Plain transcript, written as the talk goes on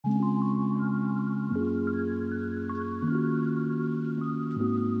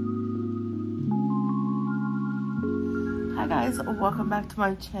guys, welcome back to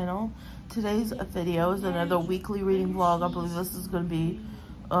my channel. Today's video is another weekly reading vlog. I believe this is going to be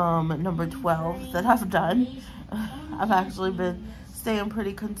number 12 that I've done. I've actually been staying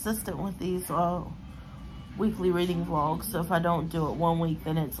pretty consistent with these weekly reading vlogs, so if I don't do it one week,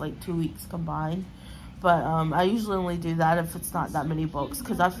 then it's like 2 weeks combined. But I usually only do that if it's not that many books,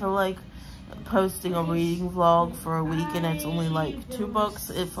 because I feel like posting a reading vlog for a week and it's only like 2 books,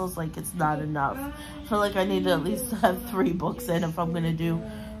 it feels like it's not enough. I feel like I need to at least have 3 books in if I'm gonna do.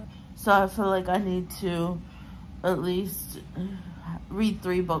 So I feel like I need to at least read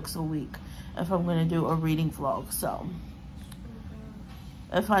 3 books a week if I'm gonna do a reading vlog. So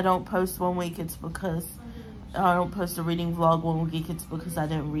if I don't post one week, it's because I don't post a reading vlog one week, it's because I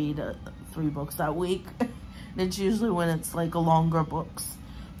didn't read 3 books that week. And it's usually when it's like longer books.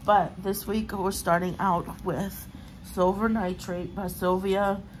 But this week we're starting out with Silver Nitrate by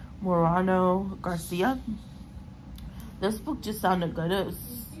Sylvia Morano Garcia. This book just sounded good. It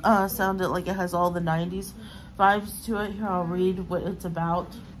sounded like it has all the 90s vibes to it. Here, I'll read what it's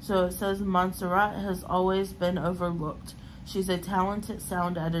about. So it says, Montserrat has always been overlooked. She's a talented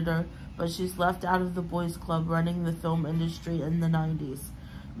sound editor, but she's left out of the boys club running the film industry in the 90s.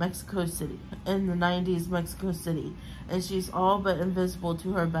 Mexico City, and she's all but invisible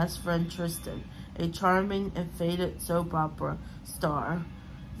to her best friend Tristan, a charming and faded soap opera star,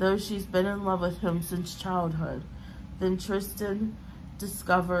 though she's been in love with him since childhood. Then Tristan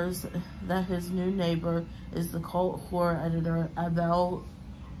discovers that his new neighbor is the cult horror editor Abel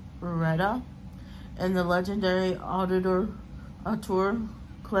Reda, and the legendary auteur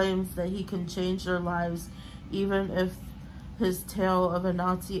claims that he can change their lives, even if his tale of a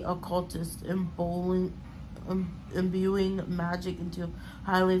Nazi occultist imbuing magic into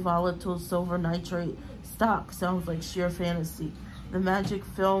highly volatile silver nitrate stock sounds like sheer fantasy. The magic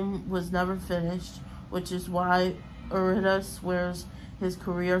film was never finished, which is why Urita swears his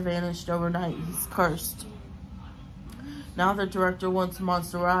career vanished overnight. He's cursed. Now the director wants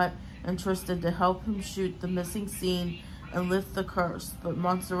Montserrat and Tristan to help him shoot the missing scene and lift the curse, but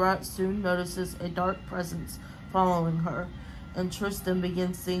Montserrat soon notices a dark presence following her, and Tristan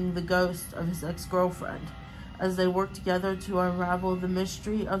begins seeing the ghost of his ex-girlfriend. As they work together to unravel the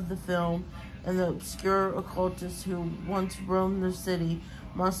mystery of the film and the obscure occultists who once roamed the city,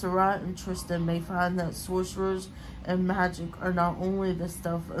 Montserrat and Tristan may find that sorcerers and magic are not only the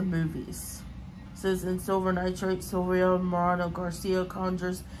stuff of movies. It says, in Silver Nitrate, Sylvia Morano Garcia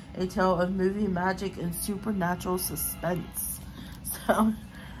conjures a tale of movie magic and supernatural suspense. So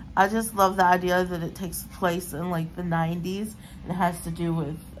I just love the idea that it takes place in like the 90s and it has to do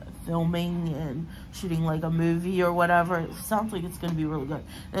with filming and shooting like a movie or whatever. It sounds like it's going to be really good.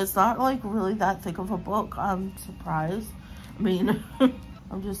 And it's not like really that thick of a book. I'm surprised. I mean,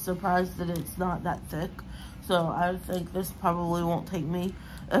 I'm just surprised that it's not that thick. So I think this probably won't take me,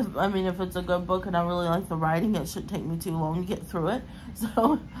 if it's a good book and I really like the writing, it shouldn't take me too long to get through it.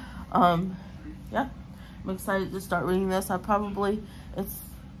 So, yeah, I'm excited to start reading this. It's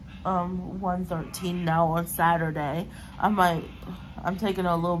 1:13 now on Saturday. I'm taking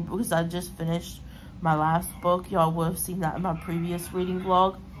a little, because I just finished my last book. Y'all would have seen that in my previous reading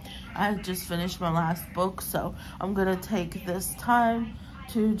vlog. I just finished my last book, so I'm gonna take this time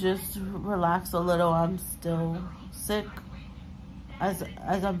to just relax a little. I'm still sick. As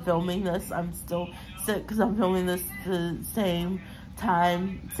I'm filming this, I'm still sick because I'm filming this the same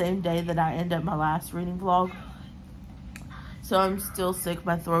day that I ended my last reading vlog. So I'm still sick,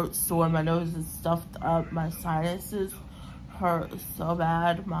 my throat's sore, my nose is stuffed up, my sinuses hurt so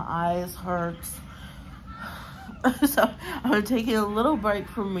bad, my eyes hurt. So I'm taking a little break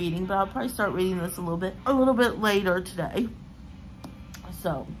from reading, but I'll probably start reading this a little bit later today.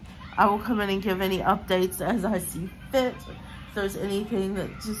 So I will come in and give any updates as I see fit. If there's anything that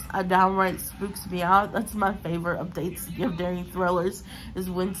just downright spooks me out, that's my favorite updates to give during thrillers, is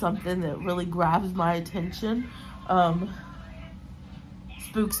when something that really grabs my attention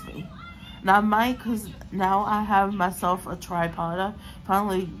spooks me. Now because now I have myself a tripod. I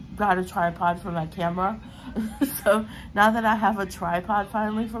finally got a tripod for my camera. So now that I have a tripod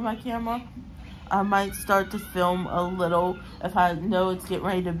finally for my camera, I might start to film a little. If I know it's getting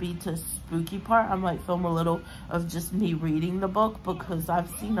ready to be to spooky part, I might film a little of just me reading the book, because I've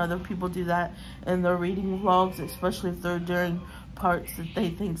seen other people do that in their reading vlogs, especially if they're during parts that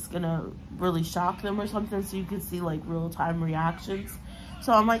they think's gonna really shock them or something, so you can see like real-time reactions.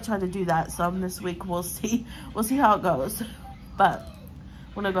 So I might try to do that some this week. We'll see how it goes. But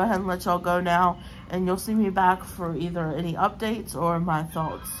I'm gonna go ahead and let y'all go now, and you'll see me back for either any updates or my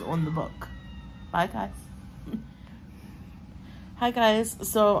thoughts on the book. Bye, guys. Hi guys,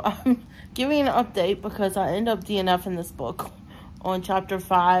 so I'm giving an update because I end up DNFing this book on chapter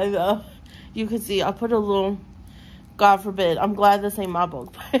 5. You can see I put a little, God forbid, I'm glad this ain't my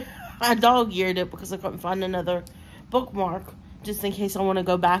book. I dog-eared it because I couldn't find another bookmark just in case I want to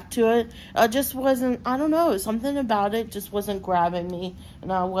go back to it. I just wasn't, I don't know, something about it just wasn't grabbing me,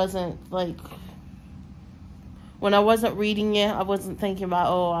 and I wasn't like, when I wasn't reading it, I wasn't thinking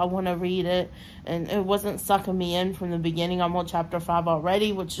about, oh, I want to read it. And it wasn't sucking me in from the beginning. I'm on chapter 5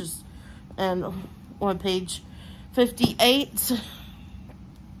 already, which is on page 58.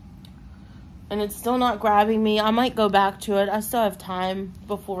 And it's still not grabbing me. I might go back to it. I still have time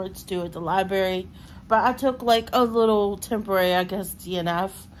before it's due at the library. But I took like a little temporary, I guess, DNF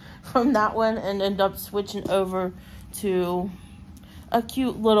from that one and ended up switching over to a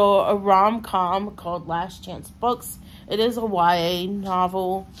cute little rom-com called Last Chance Books. It is a YA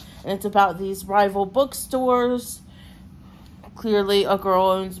novel, and it's about these rival bookstores. Clearly, a girl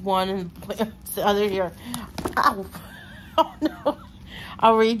owns one and the other here. Ow. Oh, no.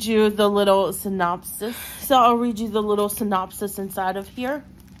 I'll read you the little synopsis. So I'll read you the little synopsis inside of here.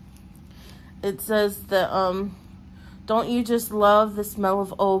 It says that, don't you just love the smell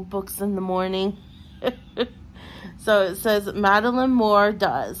of old books in the morning? So it says, Madeline Moore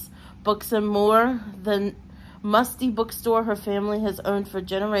does. Books and More, the musty bookstore her family has owned for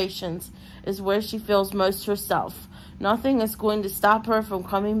generations, is where she feels most herself. Nothing is going to stop her from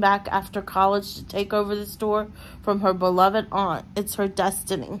coming back after college to take over the store from her beloved aunt. It's her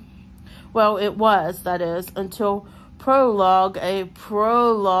destiny. Well, it was, that is, until a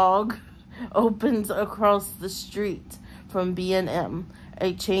prologue opens across the street from B&M,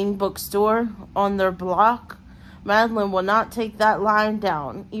 a chain bookstore on their block. Madeline will not take that line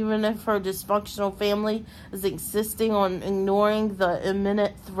down, even if her dysfunctional family is insisting on ignoring the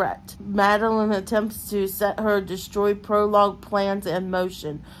imminent threat. Madeline attempts to set her destroyed prologue plans in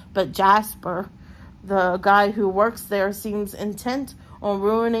motion, but Jasper, the guy who works there, seems intent on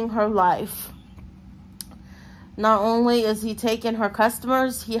ruining her life. Not only is he taking her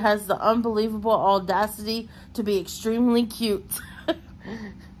customers, he has the unbelievable audacity to be extremely cute.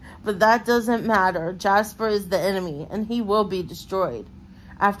 But that doesn't matter. Jasper is the enemy, and he will be destroyed.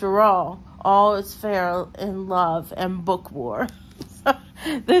 After all is fair in love and book war.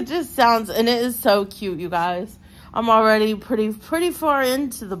 That just sounds, and it is so cute, you guys. I'm already pretty far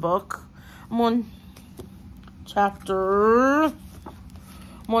into the book. I'm on chapter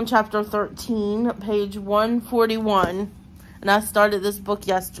 13, page 141. And I started this book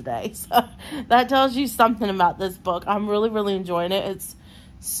yesterday. So that tells you something about this book. I'm really enjoying it. It's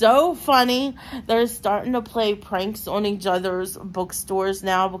so funny. They're starting to play pranks on each other's bookstores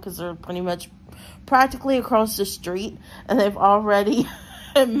now because they're pretty much practically across the street, and they've already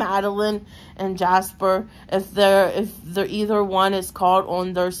Madeline and Jasper, if they're either one is caught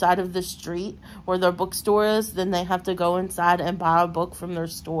on their side of the street where their bookstore is, then they have to go inside and buy a book from their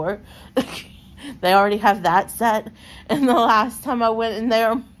store. They already have that set. And the last time I went in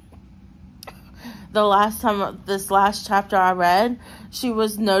there, this last chapter I read, she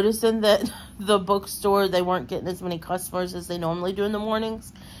was noticing that the bookstore, they weren't getting as many customers as they normally do in the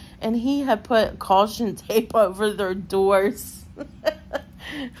mornings. And he had put caution tape over their doors.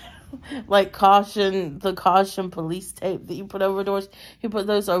 Like the caution police tape that you put over doors. He put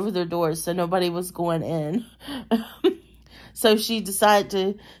those over their doors so nobody was going in. So she decided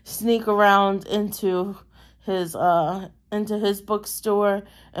to sneak around into his bookstore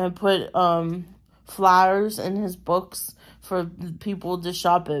and put flyers in his books for people to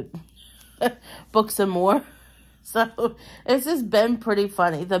shop at Books and More. So it's just been pretty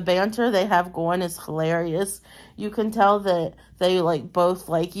funny. The banter they have going is hilarious. You can tell that they both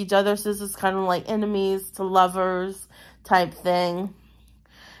like each other. So this is kind of like enemies to lovers type thing.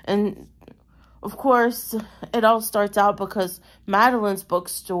 And of course, it all starts out because Madeline's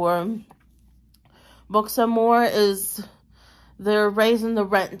bookstore, Books and More, they're raising the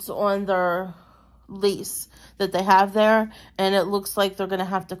rents on their lease that they have there, and it looks like they're going to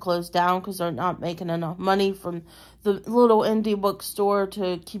have to close down because they're not making enough money from the little indie bookstore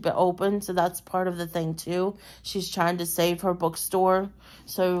to keep it open. So that's part of the thing too. She's trying to save her bookstore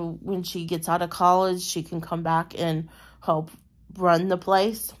so when she gets out of college she can come back and help run the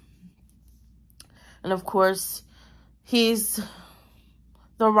place. And of course, he's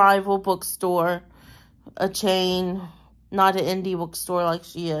the rival bookstore, a chain, not an indie bookstore like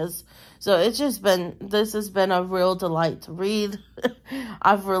she is. So this has been a real delight to read.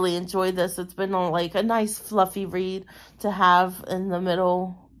 I've really enjoyed this. It's been a nice fluffy read to have in the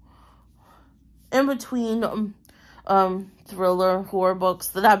middle, in between thriller horror books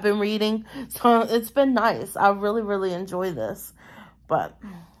that I've been reading. So it's been nice. I really, really enjoy this. But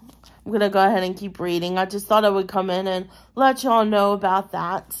I'm going to go ahead and keep reading. I just thought I would come in and let y'all know about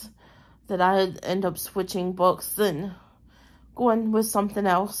that I had end up switching books and going with something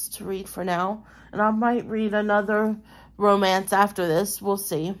else to read for now. And I might read another romance after this. We'll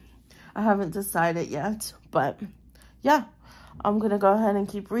see. I haven't decided yet. But yeah, I'm going to go ahead and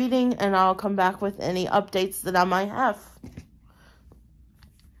keep reading, and I'll come back with any updates that I might have.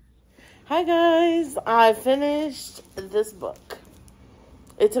 Hi guys, I finished this book.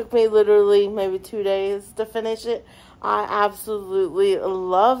 It took me literally maybe 2 days to finish it. I absolutely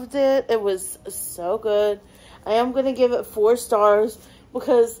loved it. It was so good. I am going to give it 4 stars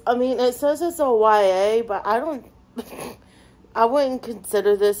because, I mean, it says it's a YA, but I wouldn't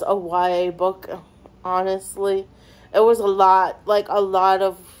consider this a YA book, honestly. It was a lot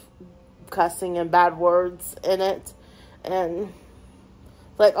of cussing and bad words in it, and,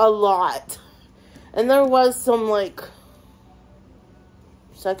 like, a lot. And there was some, like,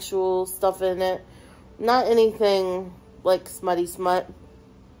 sexual stuff in it. Not anything like smutty smut,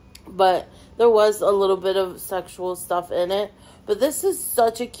 but there was a little bit of sexual stuff in it. But this is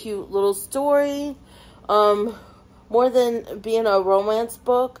such a cute little story. More than being a romance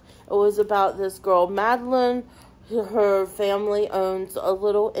book, it was about this girl, Madeline. Her family owns a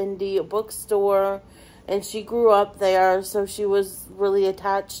little indie bookstore, and she grew up there, so she was really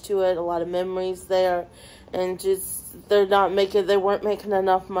attached to it. A lot of memories there, and just they weren't making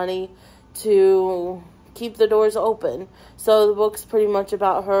enough money to keep the doors open. So the book's pretty much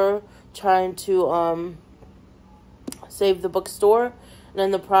about her trying to save the bookstore, and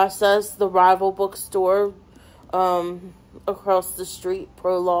in the process, the rival bookstore across the street,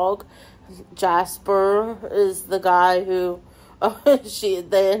 prologue, Jasper is the guy who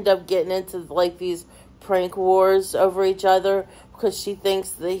they end up getting into like these prank wars over each other because she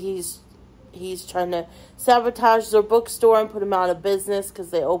thinks that he's trying to sabotage their bookstore and put them out of business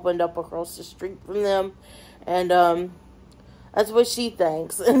because they opened up across the street from them. And that's what she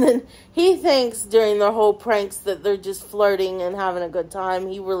thinks. And then he thinks during their whole pranks that they're just flirting and having a good time.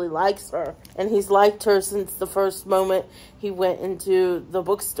 He really likes her. And he's liked her since the first moment he went into the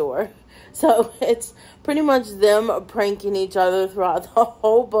bookstore. So it's pretty much them pranking each other throughout the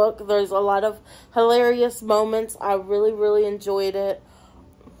whole book. There's a lot of hilarious moments. I really, really enjoyed it.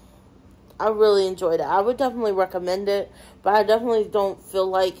 I would definitely recommend it, but I definitely don't feel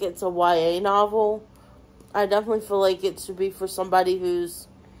like it's a YA novel. I definitely feel like it should be for somebody who's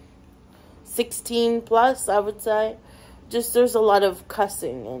 16 plus, I would say. Just there's a lot of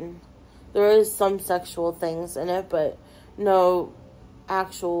cussing, and there is some sexual things in it, but no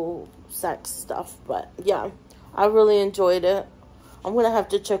actual sex stuff. But yeah, I really enjoyed it. I'm going to have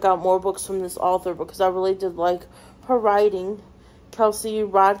to check out more books from this author because I really did like her writing. Kelsey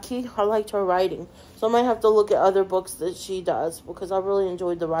Rodkey, I liked her writing. So I might have to look at other books that she does because I really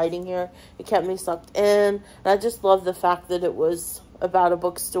enjoyed the writing here. It kept me sucked in. And I just love the fact that it was about a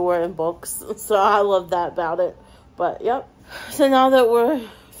bookstore and books. So I love that about it. But, yep. So now that we're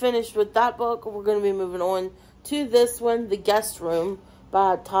finished with that book, we're going to be moving on to this one, The Guest Room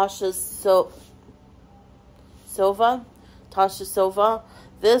by Tasha Silva.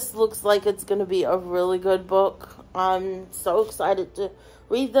 This looks like it's going to be a really good book. I'm so excited to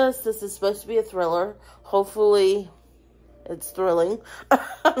read this. This is supposed to be a thriller. Hopefully, it's thrilling.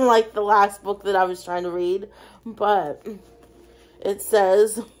 Unlike the last book that I was trying to read. But it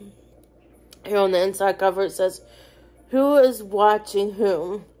says, here on the inside cover, it says, "Who is watching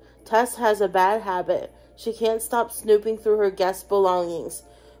whom? Tess has a bad habit. She can't stop snooping through her guests' belongings.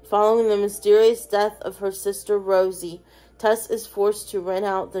 Following the mysterious death of her sister Rosie, Tess is forced to rent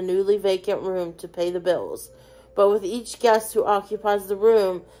out the newly vacant room to pay the bills. But with each guest who occupies the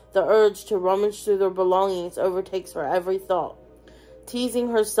room, the urge to rummage through their belongings overtakes her every thought. Teasing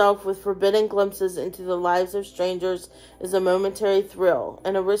herself with forbidden glimpses into the lives of strangers is a momentary thrill,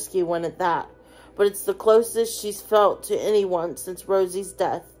 and a risky one at that. But it's the closest she's felt to anyone since Rosie's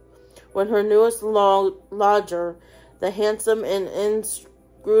death. When her newest lodger, the handsome and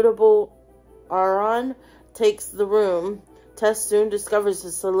inscrutable Aaron, takes the room, Tess soon discovers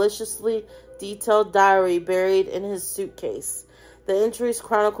a deliciously detailed diary buried in his suitcase. The entries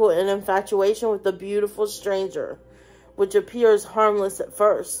chronicle an infatuation with a beautiful stranger, which appears harmless at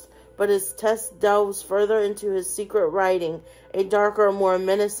first, but as Tess delves further into his secret writing, a darker, more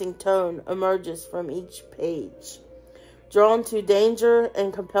menacing tone emerges from each page. Drawn to danger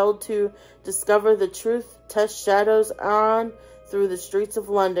and compelled to discover the truth, Tess shadows on through the streets of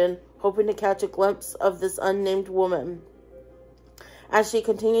London, hoping to catch a glimpse of this unnamed woman. As she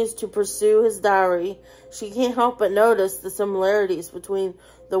continues to pursue his diary, she can't help but notice the similarities between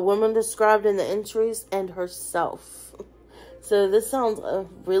the woman described in the entries and herself. So this sounds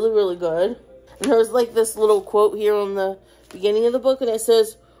really, really good. And there's like this little quote here on the beginning of the book, and it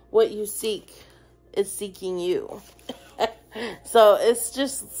says, "What you seek is seeking you." So it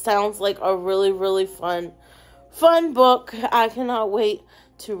just sounds like a really, really fun book. I cannot wait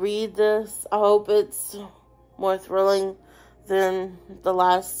to read this. I hope it's more thrilling than the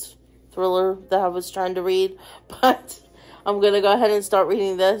last thriller that I was trying to read, but I'm gonna go ahead and start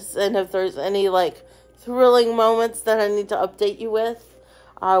reading this, and if there's any like thrilling moments that I need to update you with,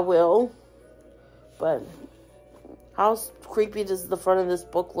 I will. But how creepy does the front of this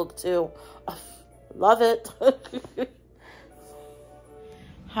book look too? Love it.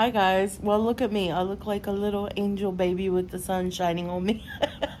 Hi guys, well look at me. I look like a little angel baby with the sun shining on me.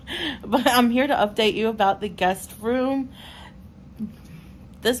 But I'm here to update you about the guest room.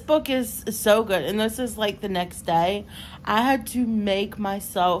 This book is so good, and this is like the next day. I had to make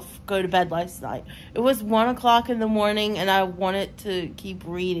myself go to bed last night. It was 1 o'clock in the morning, and I wanted to keep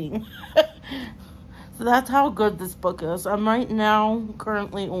reading. So that's how good this book is. I'm on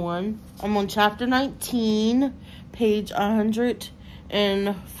chapter 19, page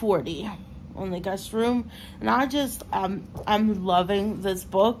 140 on the guest room. And I'm loving this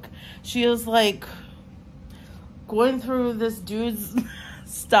book. She is like going through this dude's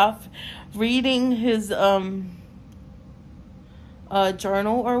stuff, reading his journal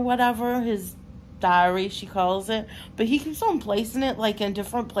or whatever, his diary she calls it, but he keeps on placing it like in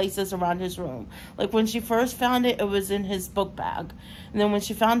different places around his room. Like when she first found it, it was in his book bag, and then when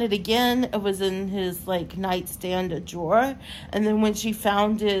she found it again, it was in his like nightstand drawer, and then when she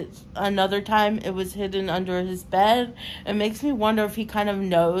found it another time, it was hidden under his bed. It makes me wonder if he kind of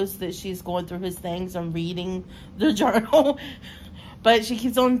knows that she's going through his things and reading the journal. But she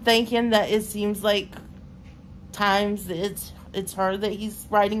keeps on thinking that it seems like times it's her that he's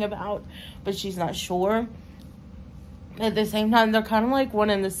writing about, but she's not sure. At the same time, they're kind of like one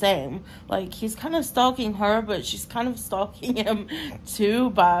and the same. Like, he's kind of stalking her, but she's kind of stalking him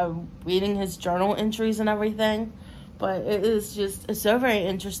too by reading his journal entries and everything. But it is just, it's so very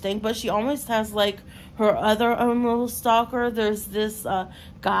interesting. But she almost has like her other own little stalker. There's this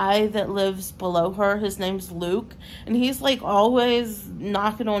guy that lives below her. His name's Luke, and he's like always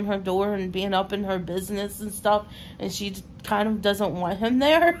knocking on her door and being up in her business and stuff, and she kind of doesn't want him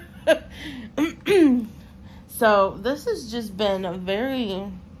there. So this has just been a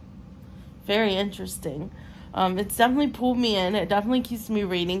very, very interesting. It's definitely pulled me in. It definitely keeps me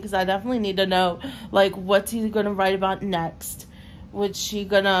reading, because I definitely need to know, like, what's he going to write about next? What's she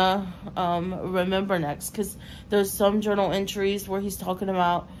going to remember next? Because there's some journal entries where he's talking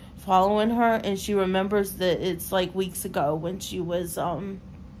about following her, and she remembers that it's, like, weeks ago when she was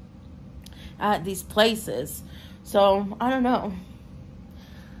at these places. So, I don't know.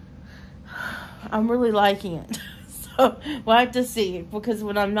 I'm really liking it. So we'll have to see, because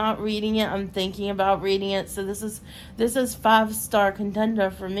when I'm not reading it, I'm thinking about reading it. So this is 5-star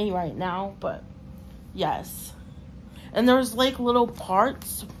contender for me right now. But yes, and there's like little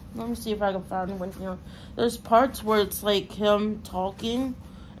parts. Let me see if I can find one here. There's parts where it's like him talking,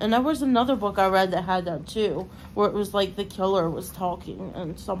 and there was another book I read that had that too, where it was like the killer was talking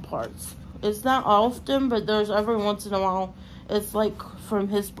in some parts. It's not often, but there's every once in a while. It's like from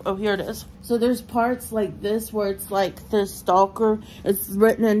his, oh, here it is. So there's parts like this where it's like the stalker, it's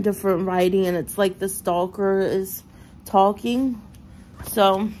written in different writing, and it's like the stalker is talking.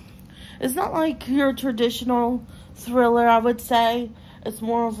 So it's not like your traditional thriller, I would say. It's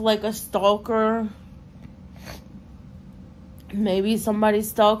more of like a stalker, maybe somebody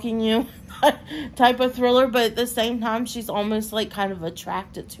stalking you type of thriller, but at the same time, she's almost like kind of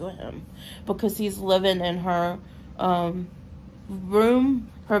attracted to him because he's living in her room,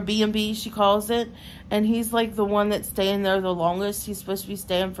 her B&B she calls it, and he's like the one that's staying there the longest. He's supposed to be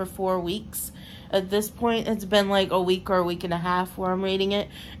staying for 4 weeks. At this point, it's been like a week or a week and a half where I'm reading it,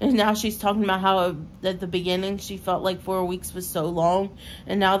 and now she's talking about how at the beginning she felt like 4 weeks was so long,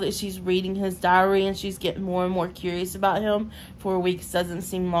 and now that she's reading his diary and she's getting more and more curious about him, 4 weeks doesn't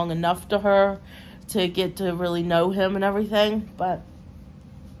seem long enough to her to get to really know him and everything. But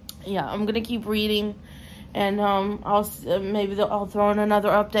yeah, I'm gonna keep reading. And I'll throw in another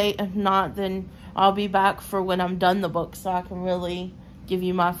update. If not, then I'll be back for when I'm done the book, so I can really give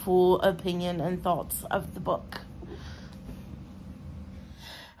you my full opinion and thoughts of the book.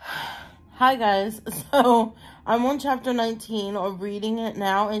 Hi guys, so I'm on chapter 19, or reading it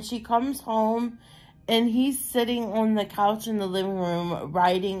now, and she comes home and he's sitting on the couch in the living room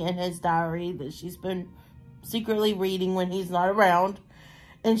writing in his diary that she's been secretly reading when he's not around.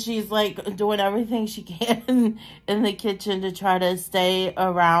 And she's, like, doing everything she can in the kitchen to try to stay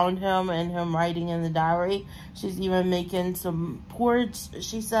around him and him writing in the diary. She's even making some porridge,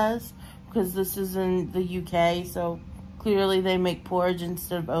 she says, because this is in the UK, so clearly they make porridge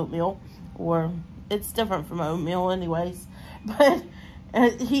instead of oatmeal. Or it's different from oatmeal anyways. But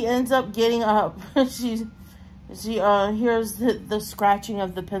he ends up getting up. She hears the scratching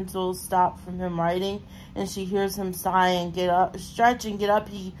of the pencils stop from him writing, and she hears him sigh and get up, stretch and get up.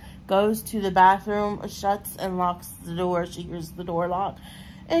 He goes to the bathroom, shuts and locks the door. She hears the door lock,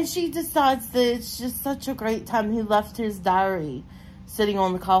 and she decides that it's just such a great time. He left his diary sitting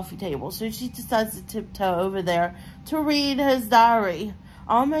on the coffee table, so she decides to tiptoe over there to read his diary.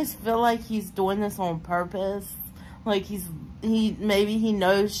 I almost feel like he's doing this on purpose. Like maybe he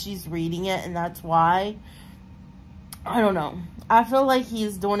knows she's reading it, and that's why. I don't know. I feel like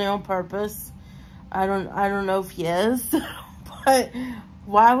he's doing it on purpose. I don't know if he is. But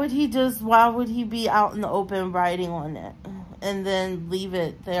why would he be out in the open writing on it and then leave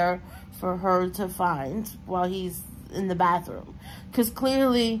it there for her to find while he's in the bathroom? Because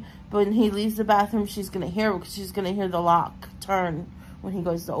clearly when he leaves the bathroom, she's going to hear it, because she's going to hear the lock turn when he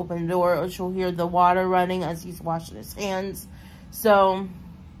goes to open the door, or she'll hear the water running as he's washing his hands. So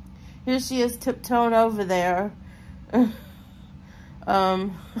here she is tiptoeing over there,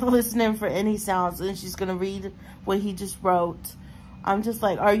 listening for any sounds, and she's gonna read what he just wrote. I'm just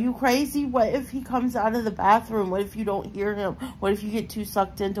like, are you crazy? What if he comes out of the bathroom? What if you don't hear him? What if you get too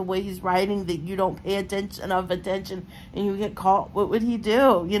sucked into what he's writing that you don't pay attention and you get caught? What would he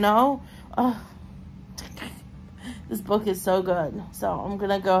do, you know? This book is so good. So I'm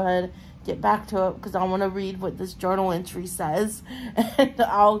gonna go ahead, get back to it, because I want to read what this journal entry says, and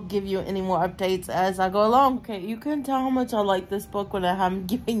I'll give you any more updates as I go along. Okay, you can tell how much I like this book when I'm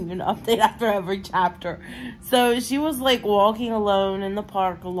giving you an update after every chapter. So she was like walking alone in the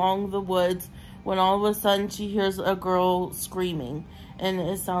park along the woods when all of a sudden she hears a girl screaming, and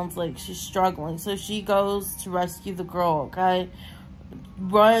it sounds like she's struggling. So she goes to rescue the girl, okay?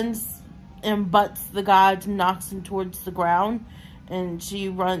 Runs and butts the guy, knocks him towards the ground. And she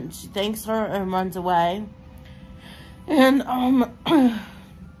thanks her and runs away. And,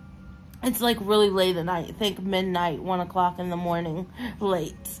 it's like really late at night. I think midnight, 1 o'clock in the morning,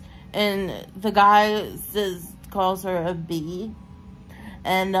 late. And the guy calls her a bee.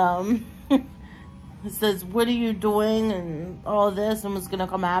 And, says, what are you doing? And all this, and was going to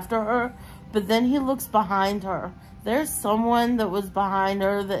come after her. But then he looks behind her. There's someone that was behind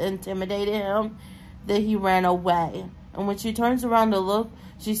her that intimidated him, that he ran away. And when she turns around to look,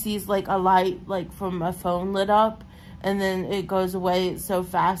 she sees like a light like from a phone lit up, and then it goes away so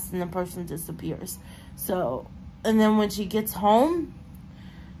fast and the person disappears. So, and then when she gets home,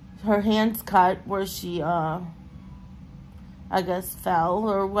 her hand's cut where she, I guess fell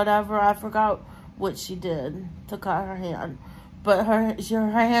or whatever. I forgot what she did to cut her hand. But her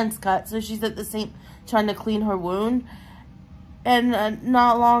hand's cut, so she's at the sink trying to clean her wound. And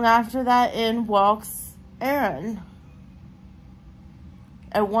not long after that, in walks Aaron.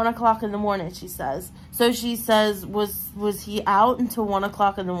 At 1 o'clock in the morning, she says. So she says, was he out until 1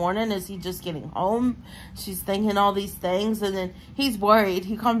 o'clock in the morning? Is he just getting home? She's thinking all these things, and then he's worried.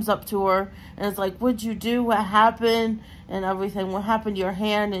 He comes up to her and is like, what'd you do? What happened? And everything. What happened to your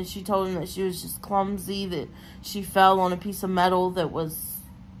hand? And she told him that she was just clumsy, that she fell on a piece of metal that was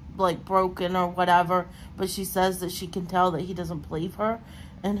like broken or whatever. But she says that she can tell that he doesn't believe her.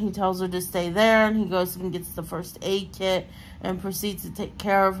 And he tells her to stay there, and he goes and gets the first aid kit and proceeds to take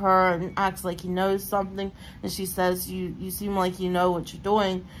care of her and acts like he knows something. And she says, you seem like you know what you're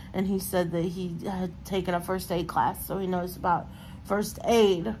doing. And he said that he had taken a first aid class, so he knows about first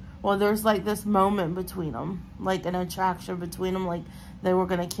aid. Well, there's like this moment between them, like an attraction between them, like they were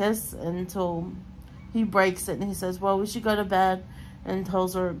going to kiss, until he breaks it and he says, well, we should go to bed, and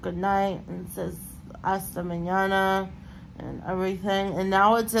tells her good night and says, hasta mañana, and everything. And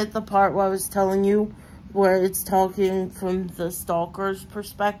now it's at the part where I was telling you, where it's talking from the stalker's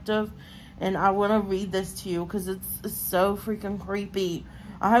perspective. And I want to read this to you because it's so freaking creepy.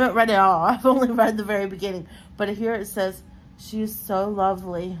 I haven't read it all. I've only read the very beginning. But here it says, she is so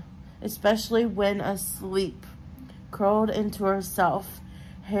lovely, especially when asleep, curled into herself,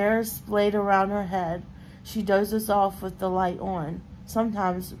 hair splayed around her head. She dozes off with the light on,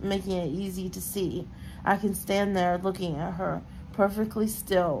 sometimes making it easy to see. I can stand there looking at her, perfectly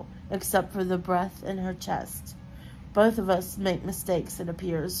still, except for the breath in her chest. Both of us make mistakes, it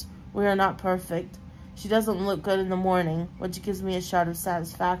appears. We are not perfect. She doesn't look good in the morning, which gives me a shot of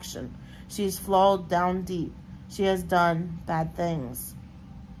satisfaction. She is flawed down deep. She has done bad things.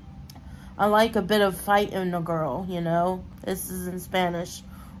 I like a bit of fight in a girl, you know. This is in Spanish.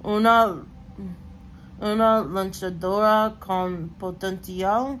 Una luchadora con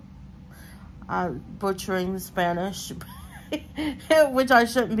potencial. I'm butchering the Spanish, which I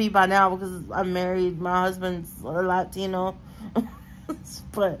shouldn't be by now because I'm married. My husband's Latino,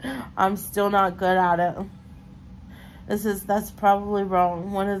 but I'm still not good at it. That's probably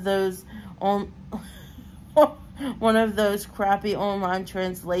wrong. One of those crappy online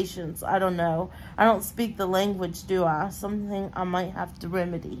translations. I don't know. I don't speak the language, do I? Something I might have to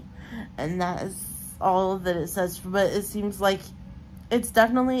remedy. And that is all that it says. But it seems like it's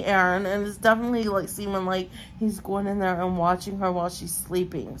definitely Aaron, and it's definitely like seeming like he's going in there and watching her while she's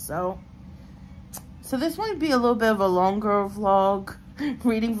sleeping. So this might be a little bit of a longer vlog,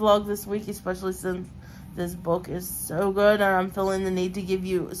 reading vlog this week, especially since this book is so good and I'm feeling the need to give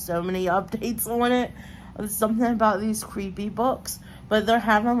you so many updates on it. There's something about these creepy books, but they're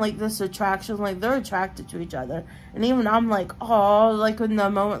having like this attraction, like they're attracted to each other. And even I'm like, oh, like in the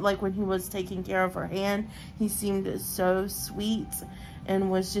moment, like when he was taking care of her hand, he seemed so sweet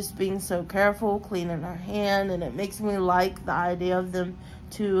and was just being so careful, cleaning her hand, and it makes me like the idea of them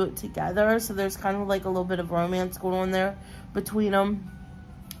two together. So there's kind of like a little bit of romance going on there between them.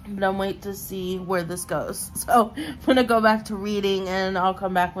 But I'm waiting to see where this goes. So I'm going to go back to reading, and I'll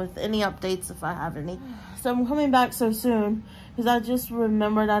come back with any updates if I have any. So I'm coming back so soon because I just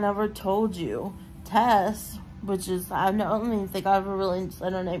remembered I never told you. Tess, which is, I don't even think I ever really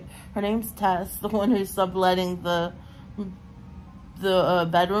said her name. Her name's Tess, the one who's subletting the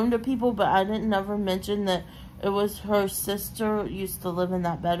bedroom to people. But I didn't ever mention that it was her sister used to live in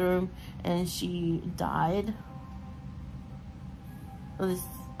that bedroom and she died.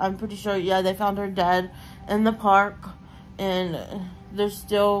 I'm pretty sure, yeah, they found her dead in the park, and they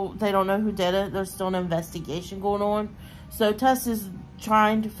don't know who did it. There's still an investigation going on. So Tess is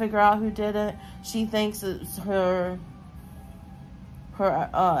trying to figure out who did it. She thinks it's her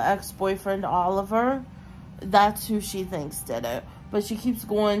ex-boyfriend, Oliver. That's who she thinks did it. But she keeps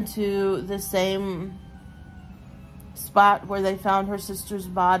going to the same spot where they found her sister's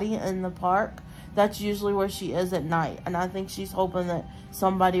body in the park. That's usually where she is at night. And I think she's hoping that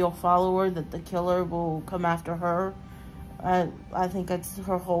somebody will follow her, that the killer will come after her. I think that's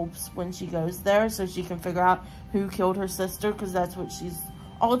her hopes when she goes there, so she can figure out who killed her sister, because that's what she's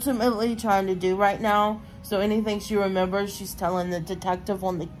ultimately trying to do right now. So anything she remembers, she's telling the detective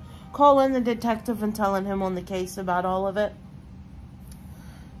calling the detective and telling him on the case about all of it.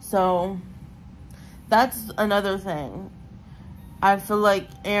 So that's another thing. I feel like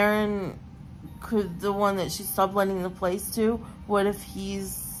Aaron the one that she's subletting the place to, what if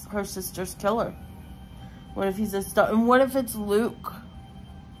he's her sister's killer? What if he's and what if it's Luke?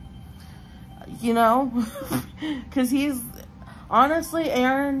 You know? Because he's, honestly,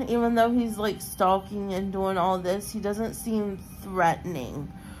 Aaron, even though he's like stalking and doing all this, he doesn't seem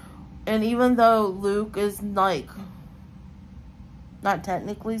threatening. And even though Luke is like not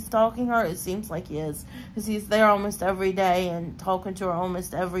technically stalking her, it seems like he is, because he's there almost every day and talking to her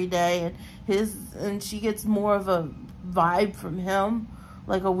almost every day, and she gets more of a vibe from him,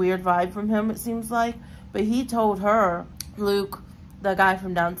 like a weird vibe from him, it seems like. But he told her, Luke, the guy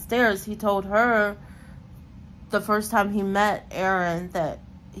from downstairs, he told her the first time he met Aaron that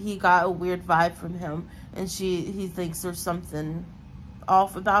he got a weird vibe from him, and he thinks there's something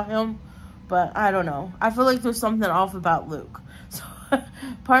off about him. But I don't know, I feel like there's something off about Luke. So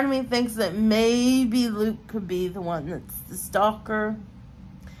part of me thinks that maybe Luke could be the one that's the stalker,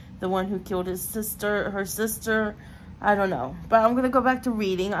 the one who killed her sister. I don't know. But I'm going to go back to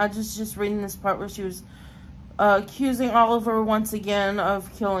reading. I just reading this part where she was accusing Oliver once again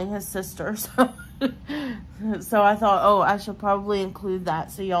of killing his sister. So I thought, oh, I should probably include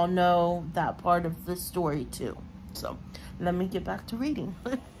that so y'all know that part of the story too. So let me get back to reading.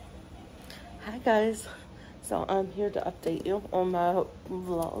 Hi guys. So I'm here to update you on my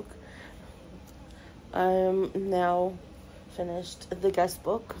vlog. I'm now finished the guest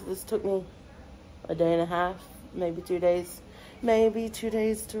book. This took me a day and a half, maybe 2 days. Maybe 2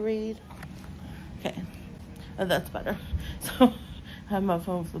 days to read. Okay, that's better. So I have my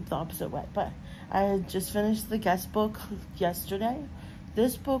phone flipped the opposite way. But I had just finished the guest book yesterday.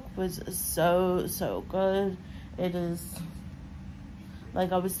 This book was so good. It is,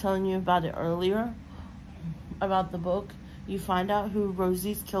 like I was telling you about it earlier, about the book, you find out who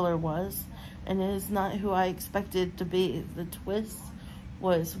Rosie's killer was, and it is not who I expected to be. The twist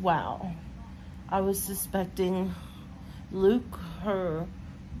was, wow. I was suspecting Luke,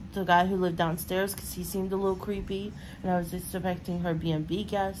 the guy who lived downstairs, because he seemed a little creepy, and I was suspecting her B&B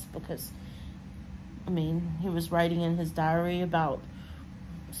guest, because, I mean, he was writing in his diary about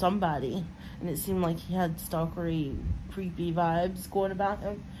somebody, and it seemed like he had stalkery, creepy vibes going about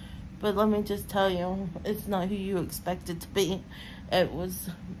him. But let me just tell you, it's not who you expect it to be.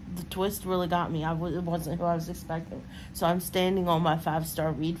 The twist really got me. It wasn't who I was expecting. So I'm standing on my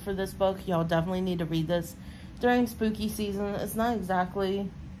 5-star read for this book. Y'all definitely need to read this during spooky season. It's not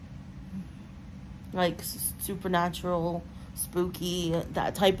exactly like supernatural, spooky,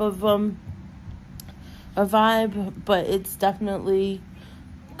 that type of a vibe, but it's definitely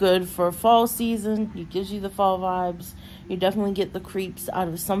good for fall season. It gives you the fall vibes. You definitely get the creeps out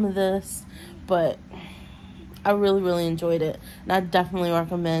of some of this, but I really, really enjoyed it, and I definitely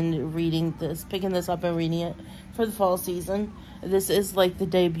recommend picking this up and reading it for the fall season. This is like the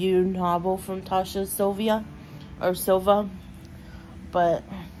debut novel from Tasha Silva, but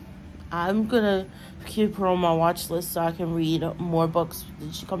I'm gonna keep her on my watch list so I can read more books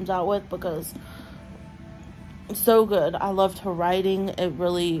that she comes out with, because it's so good. I loved her writing. It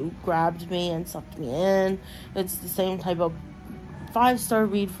really grabbed me and sucked me in. It's the same type of 5-star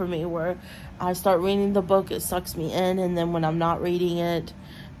read for me, where I start reading the book, it sucks me in, and then when I'm not reading it,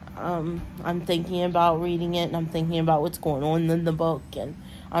 I'm thinking about reading it, and I'm thinking about what's going on in the book, and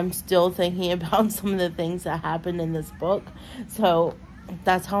I'm still thinking about some of the things that happened in this book. So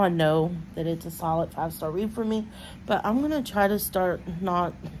that's how I know that it's a solid 5-star read for me. But I'm gonna try to start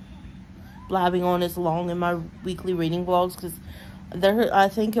not blabbing on as long in my weekly reading vlogs, because I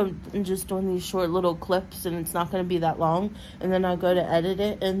think I'm just doing these short little clips, and it's not going to be that long, and then I go to edit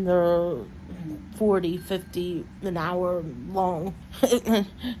it, and they're 40, 50, an hour long.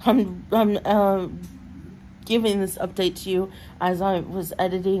 I'm giving this update to you as I was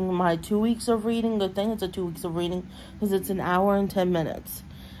editing my 2 weeks of reading. Good thing it's a 2 weeks of reading, because it's an hour and 10 minutes,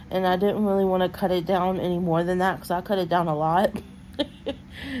 and I didn't really want to cut it down any more than that, because I cut it down a lot.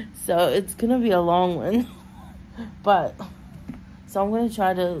 So it's gonna be a long one, so I'm going to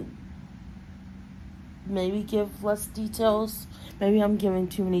try to maybe give less details. Maybe I'm giving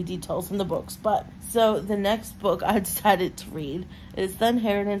too many details in the books. So the next book I decided to read is The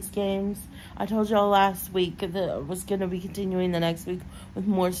Inheritance Games. I told y'all last week that I was going to be continuing the next week with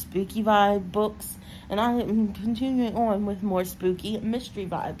more spooky vibe books. And I am continuing on with more spooky mystery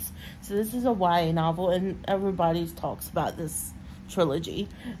vibes. So this is a YA novel, and everybody talks about this trilogy.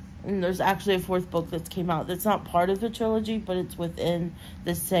 And there's actually a 4th book that's came out that's not part of the trilogy, but it's within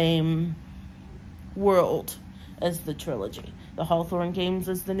the same world as the trilogy. The Hawthorne Games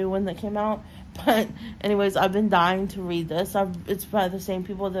is the new one that came out. But anyways, I've been dying to read this. It's by the same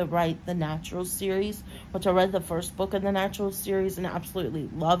people that write the Natural series, which I read the 1st book in the Natural series and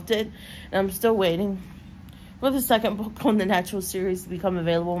absolutely loved it. And I'm still waiting for the 2nd book on the Natural series to become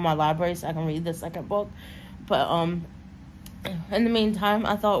available in my library so I can read the 2nd book. But in the meantime,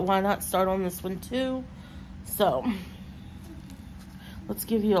 I thought, why not start on this one too? So let's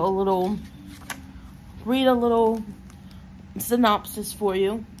give you read a little synopsis for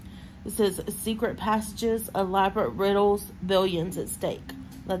you. It says, secret passages, elaborate riddles, billions at stake.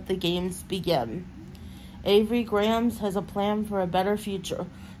 Let the games begin. Avery Grahams has a plan for a better future.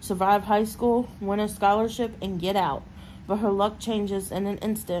 Survive high school, win a scholarship, and get out. But her luck changes in an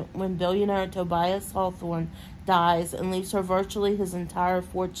instant when billionaire Tobias Hawthorne dies and leaves her virtually his entire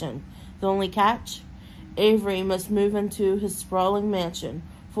fortune. The only catch? Avery must move into his sprawling mansion,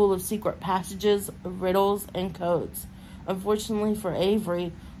 full of secret passages, riddles, and codes. Unfortunately for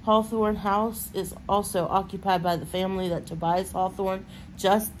Avery, Hawthorne House is also occupied by the family that Tobias Hawthorne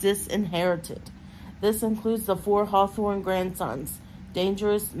just disinherited. This includes the 4 Hawthorne grandsons,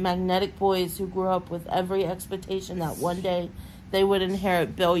 dangerous, magnetic boys who grew up with every expectation that one day they would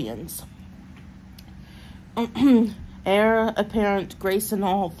inherit billions. Heir apparent Grayson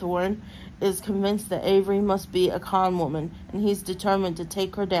Hawthorne is convinced that Avery must be a con woman, and he's determined to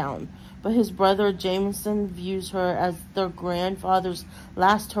take her down. But his brother Jameson views her as their grandfather's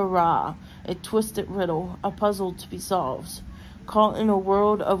last hurrah, a twisted riddle, a puzzle to be solved. Caught in a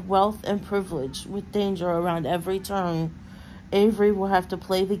world of wealth and privilege, with danger around every turn, Avery will have to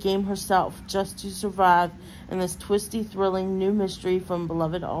play the game herself just to survive in this twisty, thrilling new mystery from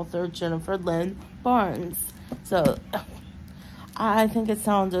beloved author Jennifer Lynn Barnes. So, I think it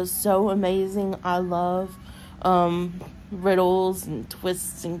sounds so amazing. I love riddles and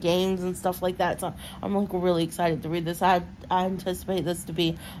twists and games and stuff like that. So I'm like really excited to read this. I anticipate this to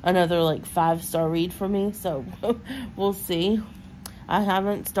be another like 5-star read for me. So we'll see. I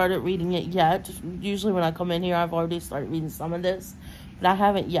haven't started reading it yet. Usually when I come in here, I've already started reading some of this, but I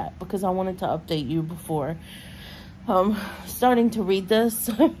haven't yet because I wanted to update you before starting to read this.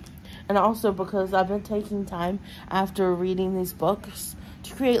 And also because I've been taking time after reading these books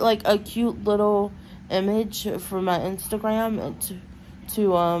to create like a cute little image for my Instagram and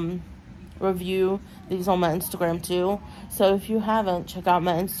to review these on my Instagram too. So if you haven't, check out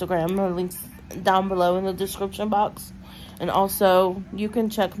my Instagram. The link's down below in the description box. And also, you can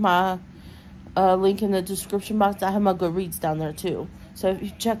check my link in the description box. I have my Goodreads down there too. So if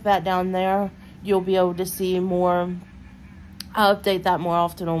you check that down there, you'll be able to see more. I update that more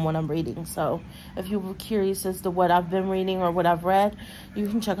often on what I'm reading. So if you were curious as to what I've been reading or what I've read, you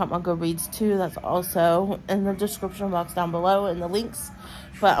can check out my Goodreads too. That's also in the description box down below in the links.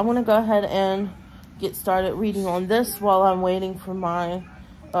 But I want to go ahead and get started reading on this while I'm waiting for my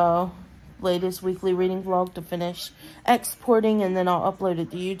latest weekly reading vlog to finish exporting, and then I'll upload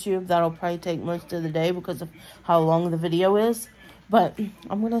it to YouTube. That'll probably take most of the day because of how long the video is. But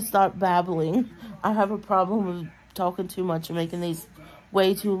I'm going to start babbling. I have a problem with talking too much and making these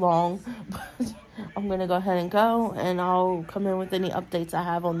way too long. But I'm going to go ahead and go, and I'll come in with any updates I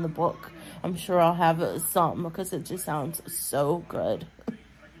have on the book. I'm sure I'll have some because it just sounds so good.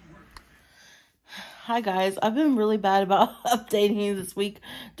 Hi guys, I've been really bad about updating this week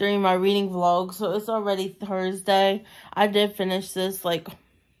during my reading vlog, so it's already Thursday. I did finish this like a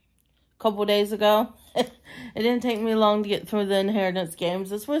couple days ago. It didn't take me long to get through the Inheritance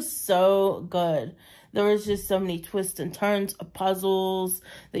Games. This was so good. There was just so many twists and turns of puzzles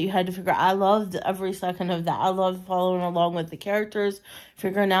that you had to figure out. I loved every second of that. I loved following along with the characters,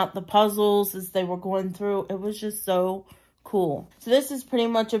 figuring out the puzzles as they were going through. It was just so cool. So this is pretty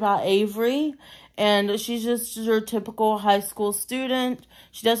much about Avery. And she's just your typical high school student.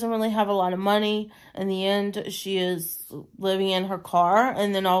 She doesn't really have a lot of money. In the end, she is living in her car.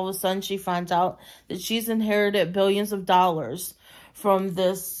 And then all of a sudden, she finds out that she's inherited billions of dollars from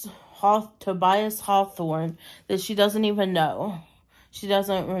this Tobias Hawthorne that she doesn't even know. She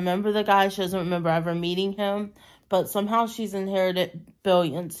doesn't remember the guy. She doesn't remember ever meeting him. But somehow she's inherited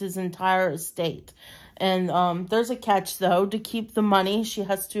billions, his entire estate. And there's a catch, though. To keep the money, she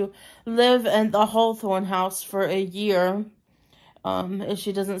has to live in the Hawthorne house for a year. If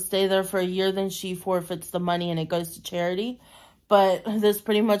she doesn't stay there for a year, then she forfeits the money and it goes to charity. But this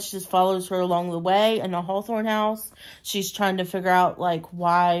pretty much just follows her along the way in the Hawthorne house. She's trying to figure out, like,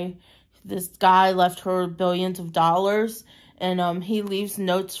 why this guy left her billions of dollars. And he leaves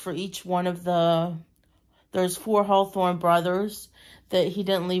notes for each one of the... There's 4 Hawthorne brothers that he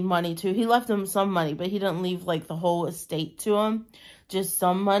didn't leave money to. He left them some money, but he didn't leave, like, the whole estate to them. Just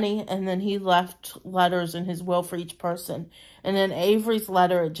some money. And then he left letters in his will for each person. And then Avery's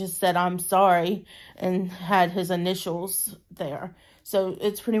letter, it just said, "I'm sorry," and had his initials there. So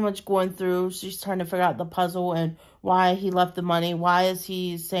it's pretty much going through. She's trying to figure out the puzzle and why he left the money. Why is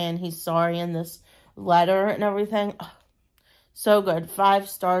he saying he's sorry in this letter and everything? So good. 5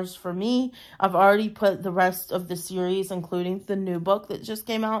 stars for me. I've already put the rest of the series, including the new book that just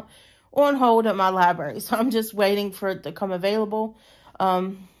came out, on hold at my library. So I'm just waiting for it to come available.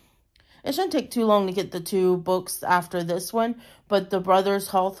 It shouldn't take too long to get the 2 books after this one. But the Brothers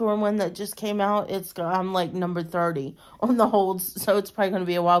Hawthorne one that just came out, I'm like number 30 on the holds. So it's probably going to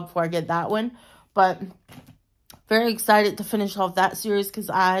be a while before I get that one. But very excited to finish off that series because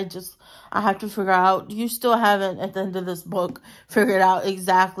I have to figure out, you still haven't, at the end of this book, figured out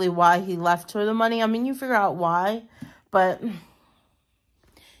exactly why he left her the money. I mean, you figure out why, but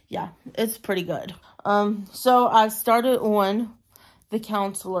yeah, it's pretty good. So I started on The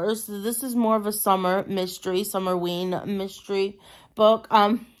Counselors. So this is more of a summer mystery, summerween mystery book.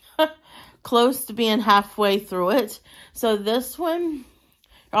 I'm close to being halfway through it. So this one,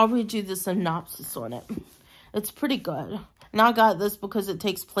 I'll read you the synopsis on it. It's pretty good. And I got this because it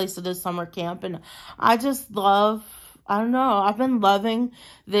takes place at a summer camp. And I just love, I don't know, I've been loving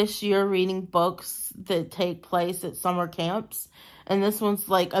this year reading books that take place at summer camps. And this one's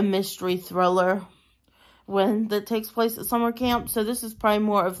like a mystery thriller that takes place at summer camp. So this is probably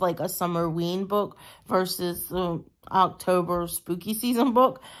more of like a summerween book versus the October spooky season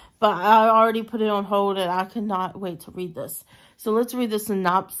book. But I already put it on hold and I cannot wait to read this. So let's read the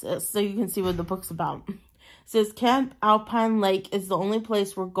synopsis so you can see what the book's about. It says, Camp Alpine Lake is the only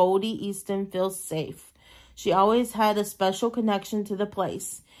place where Goldie Easton feels safe. She always had a special connection to the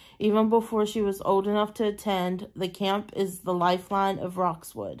place. Even before she was old enough to attend, the camp is the lifeline of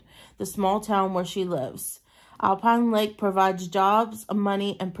Roxwood, the small town where she lives. Alpine Lake provides jobs,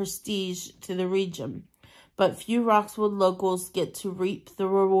 money, and prestige to the region. But few Roxwood locals get to reap the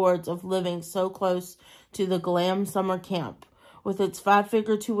rewards of living so close to the glam summer camp. With its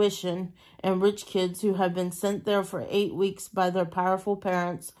 5-figure tuition and rich kids who have been sent there for 8 weeks by their powerful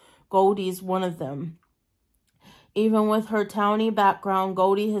parents, Goldie's one of them. Even with her towny background,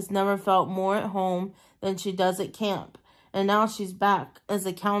 Goldie has never felt more at home than she does at camp. And now she's back as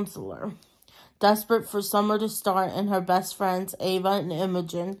a counselor. desperate for summer to start and her best friends, Ava and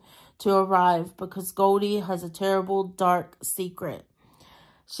Imogen, to arrive because Goldie has a terrible, dark secret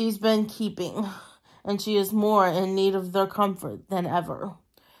she's been keeping, and she is more in need of their comfort than ever.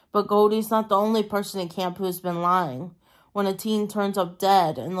 But Goldie's not the only person in camp who has been lying. When a teen turns up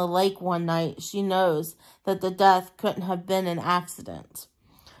dead in the lake one night, she knows that the death couldn't have been an accident.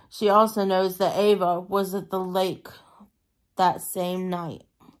 She also knows that Ava was at the lake that same night.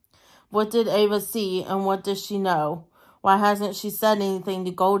 What did Ava see, and what does she know? Why hasn't she said anything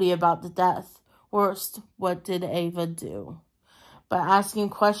to Goldie about the death? Worst, what did Ava do? But asking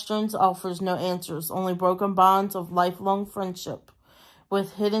questions offers no answers, only broken bonds of lifelong friendship,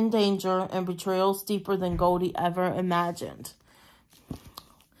 with hidden danger and betrayals deeper than Goldie ever imagined.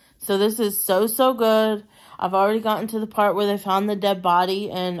 So this is so good. I've already gotten to the part where they found the dead body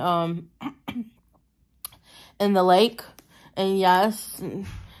in the lake. And yes,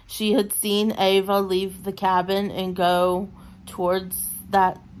 she had seen Ava leave the cabin and go towards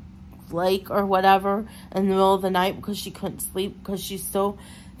that lake or whatever in the middle of the night because she couldn't sleep, because she's still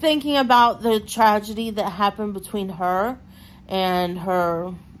thinking about the tragedy that happened between her and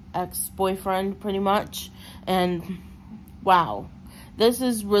her ex-boyfriend, pretty much. And wow, this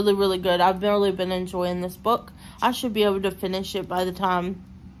is really good. I've really been enjoying this book. I should be able to finish it by the time,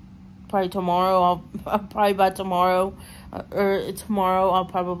 probably tomorrow. Probably by tomorrow or tomorrow I'll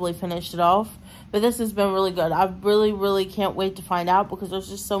probably finish it off. But this has been really good. I really can't wait to find out, because there's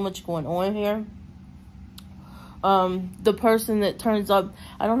just so much going on here. The person that turns up,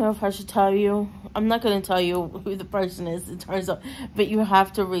 I don't know if I should tell you. I'm not going to tell you who the person is that turns up, but you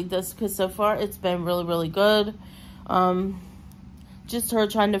have to read this, because so far it's been really good. Just her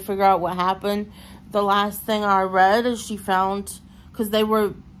trying to figure out what happened. The last thing I read is she found, because they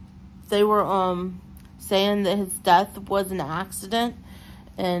were saying that his death was an accident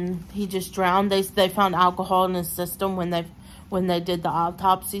and he just drowned. They found alcohol in his system when they did the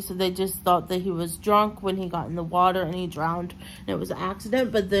autopsy, so they just thought that he was drunk when he got in the water and he drowned and it was an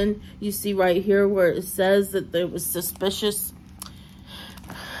accident. But then you see right here where it says that it was suspicious.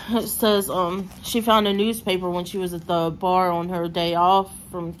 It says she found a newspaper when she was at the bar on her day off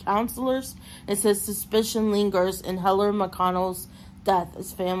from counselors. It says suspicion lingers in Heller McConnell's death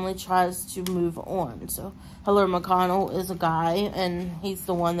as family tries to move on. So Heller McConnell is a guy, and he's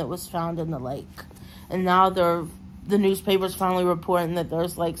the one that was found in the lake. And now the newspaper's finally reporting that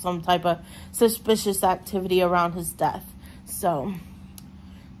there's like some type of suspicious activity around his death. So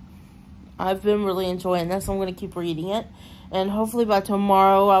I've been really enjoying this. I'm going to keep reading it, and hopefully by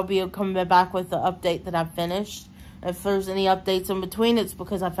tomorrow I'll be coming back with the update that I've finished. If there's any updates in between, it's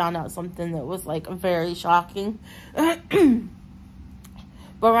because I found out something that was like very shocking.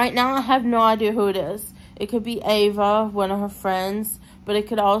 But right now I have no idea who it is. It could be Ava, one of her friends, but it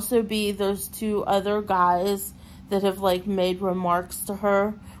could also be those two other guys that have like made remarks to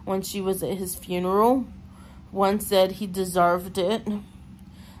her when she was at his funeral. One said he deserved it,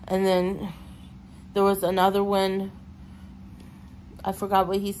 and then there was another one, I forgot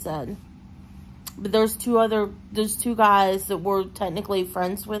what he said. But there's two guys that were technically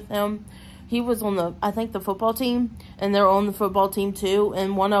friends with him. He was on I think the football team, and they're on the football team too.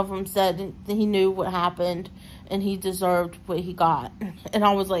 And one of them said that he knew what happened and he deserved what he got. And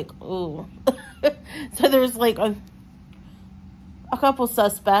I was like, ooh. So there's like a couple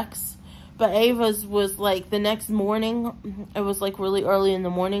suspects, but Ava's was like the next morning. It was like really early in the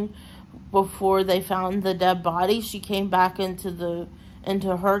morning before they found the dead body. She came back into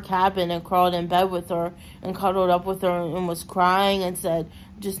her cabin and crawled in bed with her and cuddled up with her and was crying and said,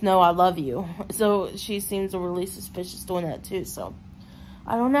 just know I love you. So she seems really suspicious doing that too. So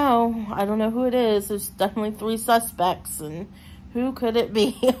I don't know who it is. There's definitely 3 suspects, and who could it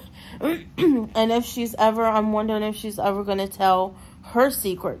be? And if she's ever, I'm wondering if she's ever going to tell her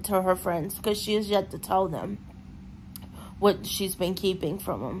secret to her friends, because she has yet to tell them what she's been keeping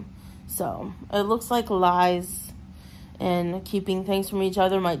from them. So it looks like lies and keeping things from each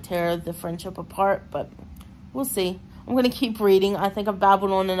other might tear the friendship apart, but we'll see. I'm going to keep reading. I think I've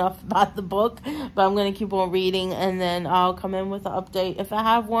babbled on enough about the book, but I'm going to keep on reading, and then I'll come in with an update if I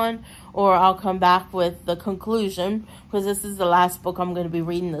have one, or I'll come back with the conclusion, because this is the last book I'm going to be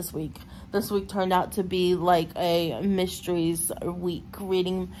reading this week. This week turned out to be like a mysteries week,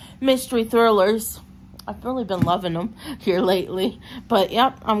 reading mystery thrillers. I've really been loving them here lately. But,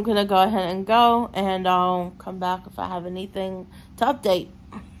 yep, I'm going to go ahead and go, and I'll come back if I have anything to update.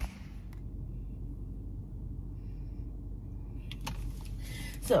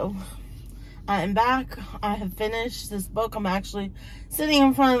 So, I am back. I have finished this book. I'm actually sitting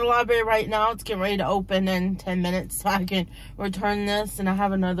in front of the library right now. It's getting ready to open in 10 minutes so I can return this. And I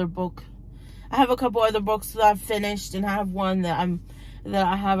have another book I have a couple other books that I've finished, and I have one that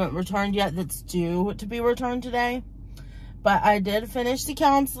I haven't returned yet that's due to be returned today. But I did finish The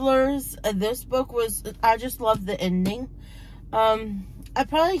Counselors. This book was, I just love the ending. I'd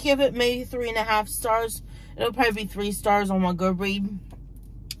probably give it maybe 3.5 stars. It'll probably be 3 stars on my Goodreads.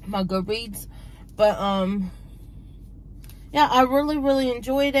 But, yeah, I really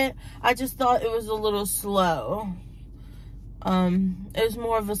enjoyed it. I just thought it was a little slow. It was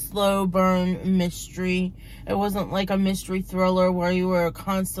more of a slow burn mystery. It wasn't like a mystery thriller where you were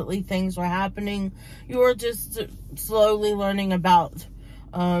constantly, things were happening. You were just slowly learning about,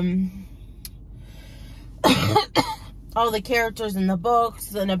 all the characters in the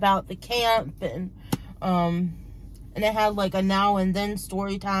books and about the camp, and it had like a now and then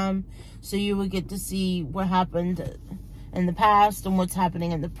story time, so you would get to see what happened in the past and what's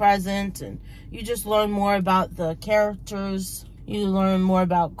happening in the present, and you just learn more about the characters. You learn more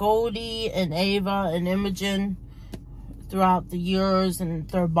about Goldie and Ava and Imogen throughout the years and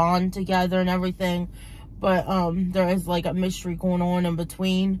their bond together and everything. But there is like a mystery going on in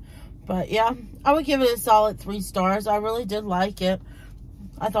between. But yeah, I would give it a solid 3 stars. I really did like it.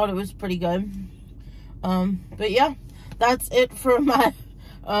 I thought it was pretty good. But yeah, that's it for my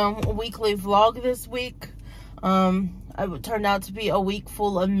weekly vlog this week. It turned out to be a week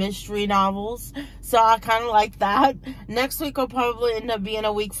full of mystery novels, so I kind of like that. Next week will probably end up being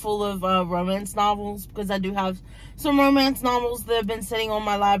a week full of romance novels, because I do have some romance novels that have been sitting on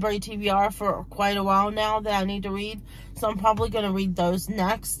my library TBR for quite a while now that I need to read, so I'm probably going to read those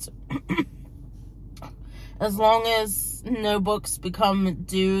next. As long as no books become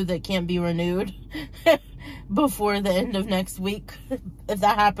due that can't be renewed before the end of next week. If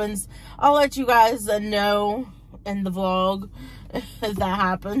that happens, I'll let you guys know in the vlog if that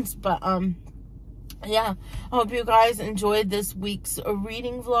happens. But yeah, I hope you guys enjoyed this week's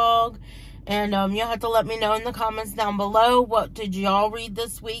reading vlog, and you'll have to let me know in the comments down below what did y'all read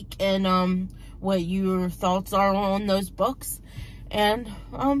this week, and what your thoughts are on those books. And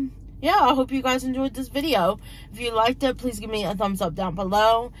yeah, I hope you guys enjoyed this video. If you liked it, please give me a thumbs up down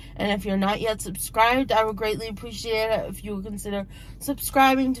below. And if you're not yet subscribed, I would greatly appreciate it if you would consider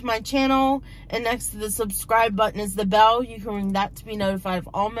subscribing to my channel. And next to the subscribe button is the bell. You can ring that to be notified of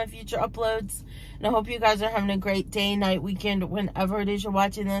all my future uploads. And I hope you guys are having a great day, night, weekend, whenever it is you're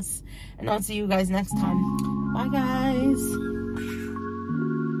watching this. And I'll see you guys next time. Bye, guys.